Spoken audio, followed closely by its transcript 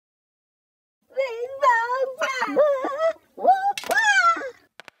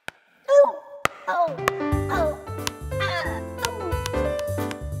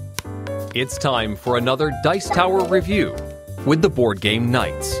It's time for another Dice Tower review with the Board Game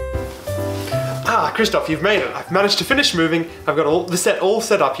Knights. Ah, Christoph, you've made it. I've managed to finish moving. I've got the set all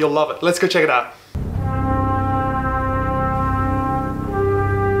set up. You'll love it. Let's go check it out.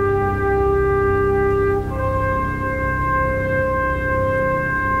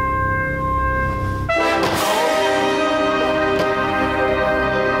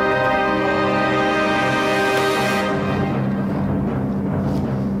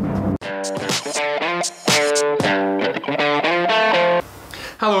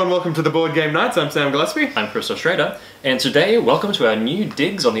 Hello and welcome to the Board Game Knights. I'm Sam Gillespie. I'm Christoph Schrader, and today, welcome to our new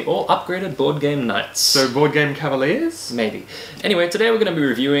digs on the all-upgraded Board Game Knights. So, Board Game Cavaliers? Maybe. Anyway, today we're going to be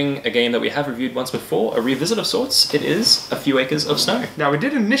reviewing a game that we have reviewed once before, a revisit of sorts. It is A Few Acres of Snow. Now, we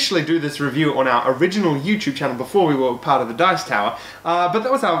did initially do this review on our original YouTube channel before we were part of the Dice Tower, but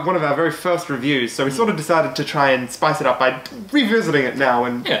that was one of our very first reviews, so we sort of decided to try and spice it up by revisiting it now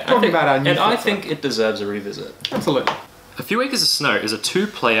and talking about our new And I think it deserves a revisit. Absolutely. A Few Acres of Snow is a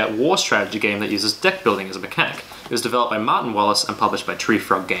two-player war strategy game that uses deck building as a mechanic. It was developed by Martin Wallace and published by Tree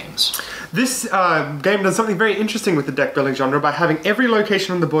Frog Games. This game does something very interesting with the deck building genre by having every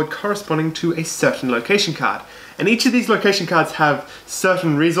location on the board corresponding to a certain location card. And each of these location cards have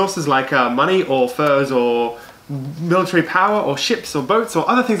certain resources like money or furs or military power or ships or boats or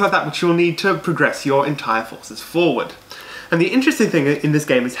other things like that which you'll need to progress your entire forces forward. And the interesting thing in this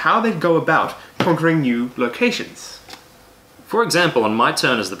game is how they go about conquering new locations. For example, on my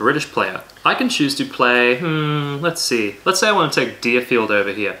turn as the British player, I can choose to play, let's say I want to take Deerfield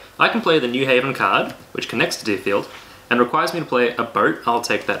over here. I can play the New Haven card, which connects to Deerfield, and requires me to play a boat. I'll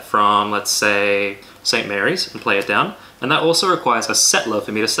take that from, let's say, St. Mary's and play it down. And that also requires a settler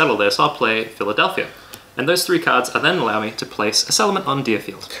for me to settle there, so I'll play Philadelphia. And those three cards then allow me to place a settlement on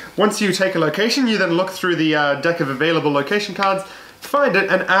Deerfield. Once you take a location, you then look through the deck of available location cards, find it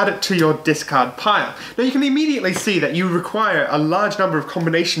and add it to your discard pile. Now you can immediately see that you require a large number of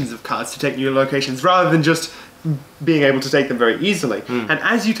combinations of cards to take new locations rather than just being able to take them very easily. And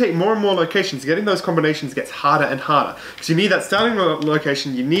as you take more and more locations, getting those combinations gets harder and harder. Because you need that starting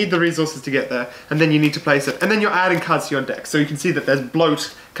location, you need the resources to get there, and then you need to place it. And then you're adding cards to your deck. So you can see that there's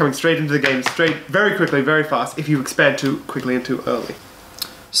bloat coming straight into the game, very quickly, very fast, if you expand too quickly and too early.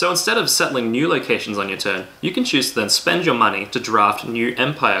 So instead of settling new locations on your turn, you can choose to then spend your money to draft new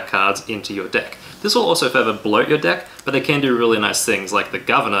Empire cards into your deck. This will also further bloat your deck, but they can do really nice things like the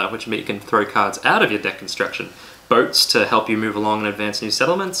Governor, which means you can throw cards out of your deck construction. Boats to help you move along and advance new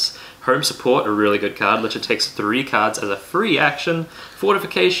settlements. Home Support, a really good card, which takes 3 cards as a free action.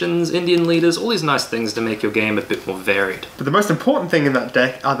 Fortifications, Indian Leaders, all these nice things to make your game a bit more varied. But the most important thing in that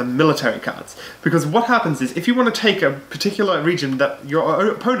deck are the military cards. Because what happens is, if you want to take a particular region that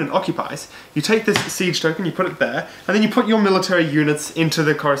your opponent occupies, you take this siege token, you put it there, and then you put your military units into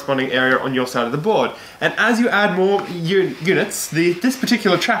the corresponding area on your side of the board. And as you add more units, this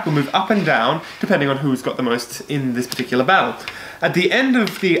particular track will move up and down, depending on who's got the most in this particular battle. At the end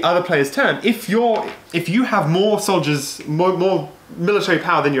of the other player's turn, if you have more soldiers, more military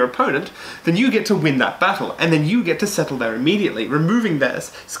power than your opponent, then you get to win that battle, and then you get to settle there immediately, removing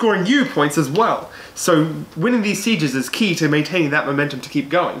theirs, scoring you points as well. So winning these sieges is key to maintaining that momentum to keep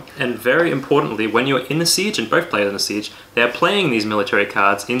going. And very importantly, when you're in a siege, and both players in a siege, they are playing these military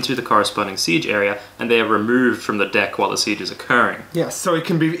cards into the corresponding siege area, and they are removed from the deck while the siege is occurring. Yes, so you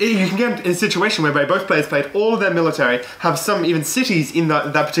can get in a situation whereby both players played all of their military, have some even cities in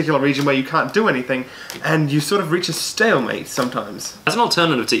that particular region where you can't do anything, and you sort of reach a stalemate sometimes. As an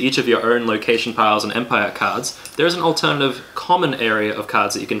alternative to each of your own location piles and empire cards, there is an alternative common area of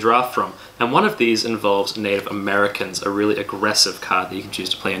cards that you can draft from, and one of these involves Native Americans, a really aggressive card that you can choose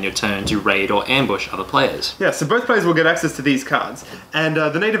to play on your turn to raid or ambush other players. Yeah, so both players will get access to these cards, and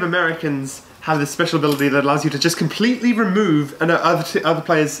the Native Americans have this special ability that allows you to just completely remove other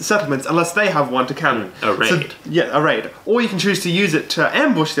players' settlements unless they have one to counter. A raid. So, yeah, a raid. Or you can choose to use it to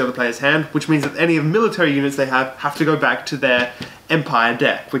ambush the other player's hand, which means that any military units they have to go back to their empire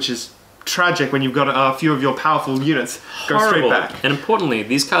deck, which is tragic when you've got a few of your powerful units go straight back. And importantly,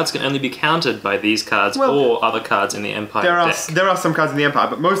 these cards can only be countered by these cards or other cards in the Empire deck. There are some cards in the Empire,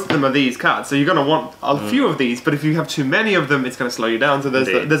 but most of them are these cards, so you're going to want a few of these, but if you have too many of them, it's going to slow you down, so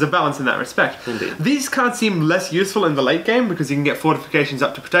there's a balance in that respect. Indeed. These cards seem less useful in the late game because you can get fortifications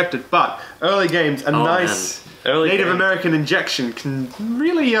up to protect it, but early games, a nice Native American injection can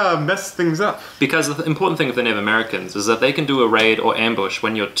really mess things up. Because the important thing with the Native Americans is that they can do a raid or ambush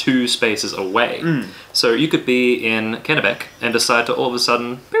when you're 2 spaces away. So you could be in Kennebec and decide to all of a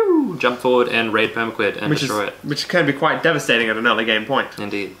sudden woo, jump forward and raid permaquid and destroy it. Which can be quite devastating at an early game point.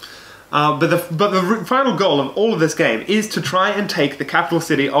 Indeed. But the final goal of all of this game is to try and take the capital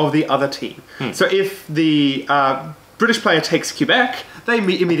city of the other team. So if the British player takes Quebec, they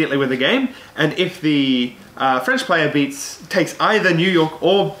immediately win the game, and if the French player takes either New York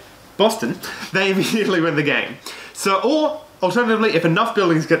or Boston, they immediately win the game. Or alternatively, if enough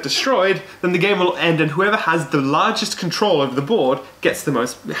buildings get destroyed, then the game will end, and whoever has the largest control over the board gets the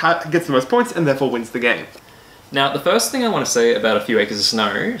most points, and therefore wins the game. Now, the first thing I want to say about A Few Acres of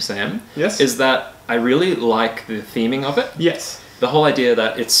Snow, Sam, Yes? is that I really like the theming of it. Yes. The whole idea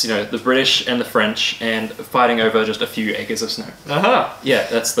that it's, the British and the French and fighting over just a few acres of snow. Aha! Yeah,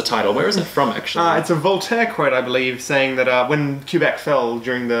 that's the title. Where is it from, actually? It's a Voltaire quote, I believe, saying that when Quebec fell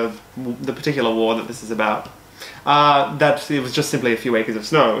during the particular war that this is about, that it was just simply a few acres of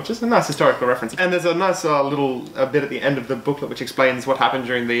snow, which is a nice historical reference. And there's a nice little bit at the end of the booklet which explains what happened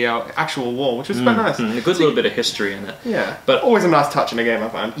during the actual war, which was quite nice. A good little bit of history in it. Yeah, but always a nice touch in a game, I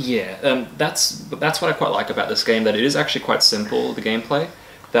find. Yeah, that's what I quite like about this game, that it is actually quite simple, the gameplay.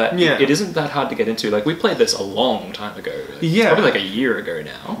 That Yeah. it isn't that hard to get into. Like, we played this a long time ago. Yeah. Probably like a year ago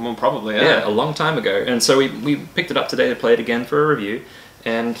now. Well, probably, Yeah, a long time ago. And so we picked it up today to play it again for a review,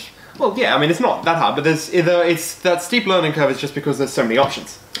 and... Well, yeah, I mean, it's not that hard, but it's that steep learning curve is just because there's so many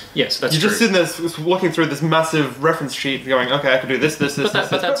options. Yes, that's You're true. just sitting there looking through this massive reference sheet going, okay, I could do this. But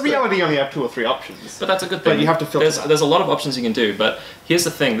But reality, you only have 2 or 3 options. But that's a good thing. But you have to filter that. There's a lot of options you can do, but here's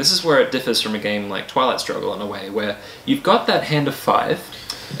the thing. This is where it differs from a game like Twilight Struggle in a way, where you've got that hand of 5,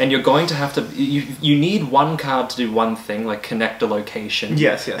 and you're going to have to... You need one card to do one thing, like connect a location.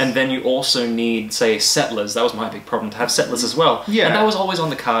 Yes, yes. And then you also need, say, settlers. That was my big problem, to have settlers as well. Yeah. And that was always on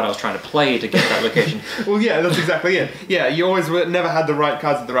the card I was trying to play to get that location. Well, yeah, that's exactly it. Yeah, you always never had the right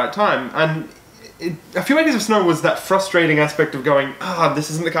cards at the right time, and A Few Acres of Snow was that frustrating aspect of going, this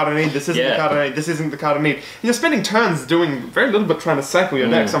isn't the card I need, this isn't the card I need, this isn't the card I need. And you're spending turns doing very little but trying to cycle your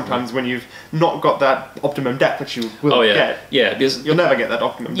deck sometimes when you've not got that optimum deck, which you will get. Yeah, because... You'll never get that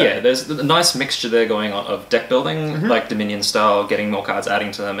optimum deck. Yeah, there's a nice mixture there going on of deck building, like Dominion style, getting more cards,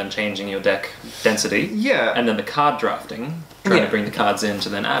 adding to them, and changing your deck density. Yeah. And then the card drafting, trying to bring the cards in to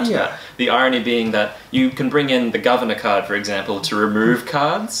then add to Yeah. that. The irony being that you can bring in the governor card, for example, to remove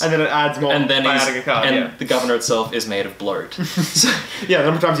cards. And then it adds more and then by adding a card, and the governor itself is made of bloat. So, yeah, the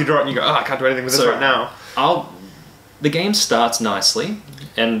number of times you draw it and you go, I can't do anything with this right now. the game starts nicely,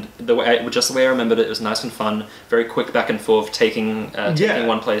 and just the way I remembered it, it was nice and fun. Very quick back and forth, taking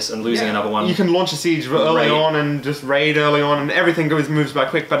one place and losing another one. You can launch a siege early on and just raid early on, and everything moves by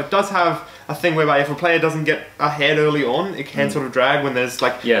quick. But it does have a thing whereby if a player doesn't get ahead early on, it can sort of drag when there's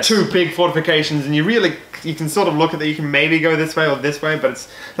like 2 big fortifications, and you can sort of look at that. You can maybe go this way or this way, but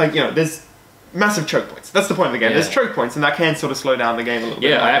it's like there's massive choke points. That's the point of the game. Yeah. There's choke points, and that can sort of slow down the game a little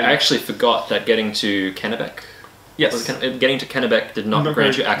bit. Yeah, I actually forgot that getting to Kennebec. Yes. Getting to Kennebec did not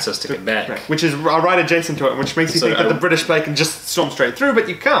grant you access to Quebec. Which is right adjacent to it, which makes you think that the British player can just storm straight through, but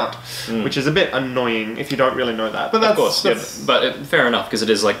you can't. Which is a bit annoying if you don't really know that. But that's, of course, but fair enough, because it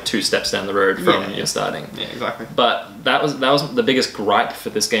is like 2 steps down the road from your starting. Yeah, exactly. But that was the biggest gripe for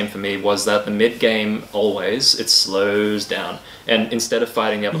this game for me, was that the mid-game, always, it slows down. And instead of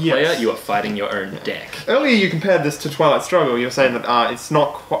fighting the other player, you are fighting your own deck. Earlier you compared this to Twilight Struggle. You were saying that it's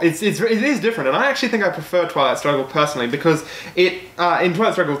not quite... It is different, and I actually think I prefer Twilight Struggle personally, because in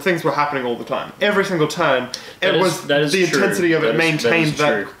Twilight Struggle things were happening all the time. Every single turn, the intensity of it maintained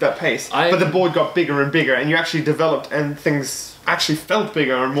that pace. But the board got bigger and bigger, and you actually developed, and things actually felt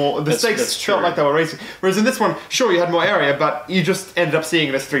bigger and more. The stakes felt like they were racing. Whereas in this one, sure, you had more area, but you just ended up seeing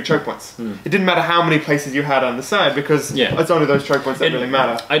it as 3 choke points. It didn't matter how many places you had on the side, because it's only those choke points that really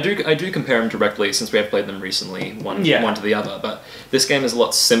matter. I do compare them directly, since we have played them recently, one to the other. But this game is a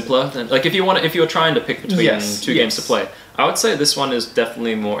lot simpler than, like, if you're trying to pick between 2 games to play, I would say this one is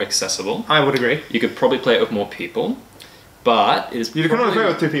definitely more accessible. I would agree. You could probably play it with more people, but it is. You can only play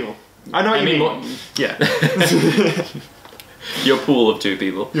with 2 people. I know what you mean. Yeah. Your pool of 2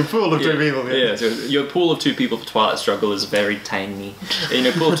 people. Your pool of 2 people, Yeah, so your pool of 2 people for Twilight Struggle is very tiny. And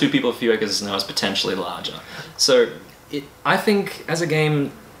your pool of 2 people for Few Acres of Snow is potentially larger. So, I think, as a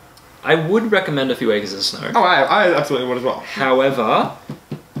game, I would recommend A Few Acres of Snow. Oh, I absolutely would as well. However,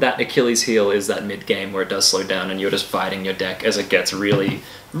 that Achilles heel is that mid-game where it does slow down and you're just fighting your deck as it gets really,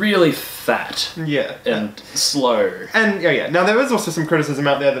 really fat. Yeah. And slow. And, now there is also some criticism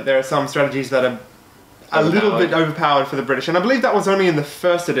out there that there are some strategies that are a little bit overpowered for the British, and I believe that was only in the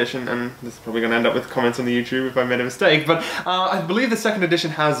 1st edition, and this is probably going to end up with comments on the YouTube if I made a mistake, but I believe the 2nd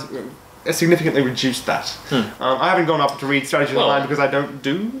edition has significantly reduced that. I haven't gone up to read strategy online because I don't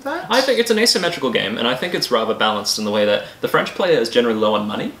do that. I think it's an asymmetrical game, and I think it's rather balanced in the way that the French player is generally low on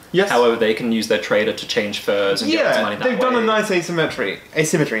money. Yes. However, they can use their trader to change furs and get its money that way. They've done a nice asymmetry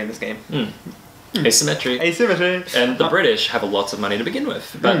in this game. Asymmetry. And the British have lots of money to begin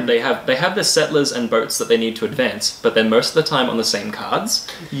with, but they have the settlers and boats that they need to advance, but they're most of the time on the same cards.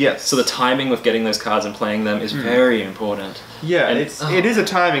 Yes. So the timing with getting those cards and playing them is very important. Yeah, and it is a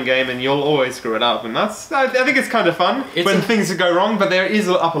timing game, and you'll always screw it up, and I think it's kind of fun when things go wrong. But there is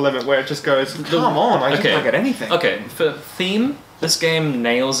an upper limit where it just goes, come on, I just can't get anything. Okay, for theme, this game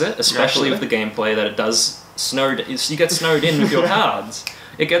nails it, especially with the gameplay that it does. You get snowed in with your cards.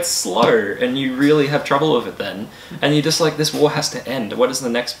 It gets slow, and you really have trouble with it then. And you're just like, this war has to end. What is the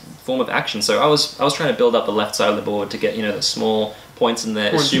next form of action? So I was trying to build up the left side of the board to get, the small points in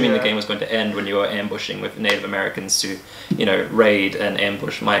there, assuming the game was going to end when you were ambushing with Native Americans to, raid and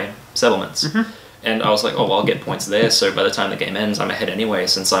ambush my settlements. And I was like, oh, well, I'll get points there, so by the time the game ends, I'm ahead anyway,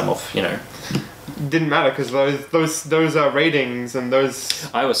 since I'm off, Didn't matter because those ratings and those.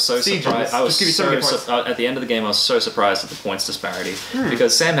 I was so surprised. I was at the end of the game. I was so surprised at the points disparity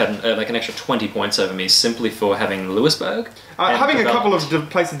because Sam had like an extra 20 points over me simply for having Louisburg. Having a couple of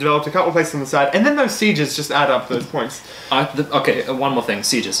places developed, a couple of places on the side, and then those sieges just add up those points. One more thing: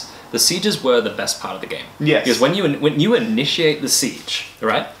 sieges. The sieges were the best part of the game. Yes. Because when you initiate the siege,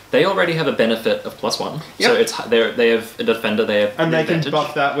 right? They already have a benefit of +1, so they have a defender. They can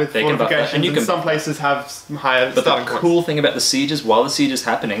buff that with fortifications. And some places have higher. But the cool thing about the siege is, while the siege is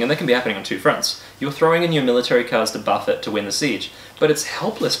happening, and they can be happening on two fronts, you're throwing in your military cards to buff it to win the siege. But it's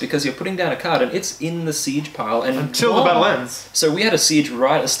helpless because you're putting down a card and it's in the siege pile until the battle ends. So we had a siege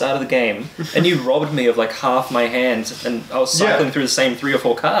right at the start of the game, and you robbed me of like half my hand, and I was cycling through the same 3 or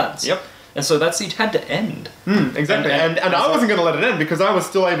 4 cards. Yep. And so that siege had to end. Exactly. And I wasn't going to let it end because I was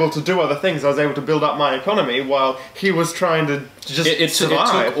still able to do other things. I was able to build up my economy while he was trying to just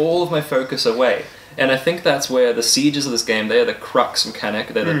survive. It took all of my focus away. And I think that's where the sieges of this game, they're the crux mechanic,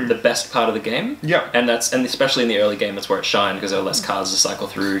 they're the best part of the game. Yeah. And especially in the early game, that's where it shined because there are less cards to cycle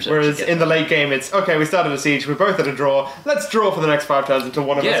through. Whereas in the late game, it's, okay, we started a siege, we're both at a draw, let's draw for the next 5 turns until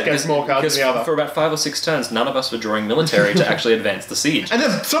one of us gets more cards than the other. For about 5 or 6 turns, none of us were drawing military to actually advance the siege. And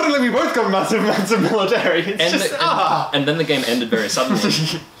then suddenly we both got massive amounts of military. And then the game ended very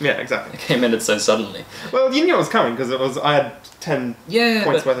suddenly. Yeah, exactly. The game ended so suddenly. Well, you knew it was coming because I had 10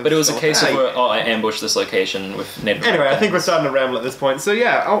 points worth of. But it was a case of where, I ambushed this location with Native Anyway, I think we're starting to ramble at this point. So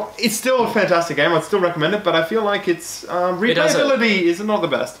yeah, it's still a fantastic game. I'd still recommend it, but I feel like its replayability is not the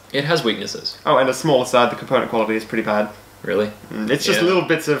best. It has weaknesses. Oh, and a small aside, the component quality is pretty bad. Really? It's just little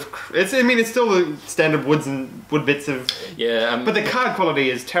bits of. It's still the standard wood bits of. Yeah. But the card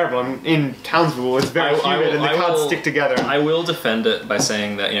quality is terrible. In Townsville, it's very humid and the cards stick together. I will defend it by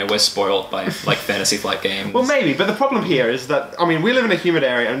saying that we're spoiled by like Fantasy Flight games. Well, maybe, but the problem here is that we live in a humid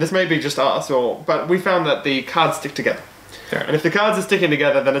area, and this may be just us, but we found that the cards stick together. And if the cards are sticking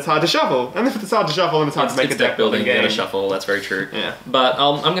together, then it's hard to shuffle. And if it's hard to shuffle, then it's hard to make a deck building game. To shuffle. That's very true. Yeah. But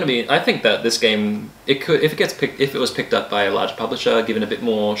I think that this game, if it was picked up by a large publisher, given a bit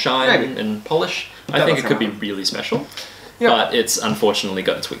more shine and polish, I think it could be really special. Yep. But it's unfortunately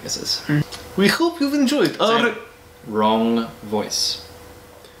got its weaknesses. We hope you've enjoyed our wrong voice.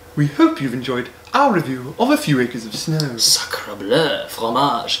 We hope you've enjoyed our review of A Few Acres of Snow. Sacre bleu,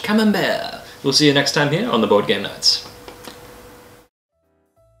 fromage, camembert. We'll see you next time here on the Board Game Nights.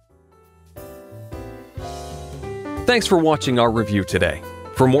 Thanks for watching our review today.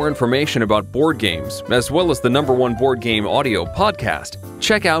 For more information about board games, as well as the #1 board game audio podcast,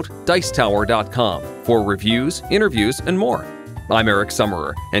 check out Dicetower.com for reviews, interviews, and more. I'm Eric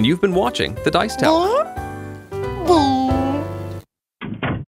Summerer, and you've been watching The Dice Tower.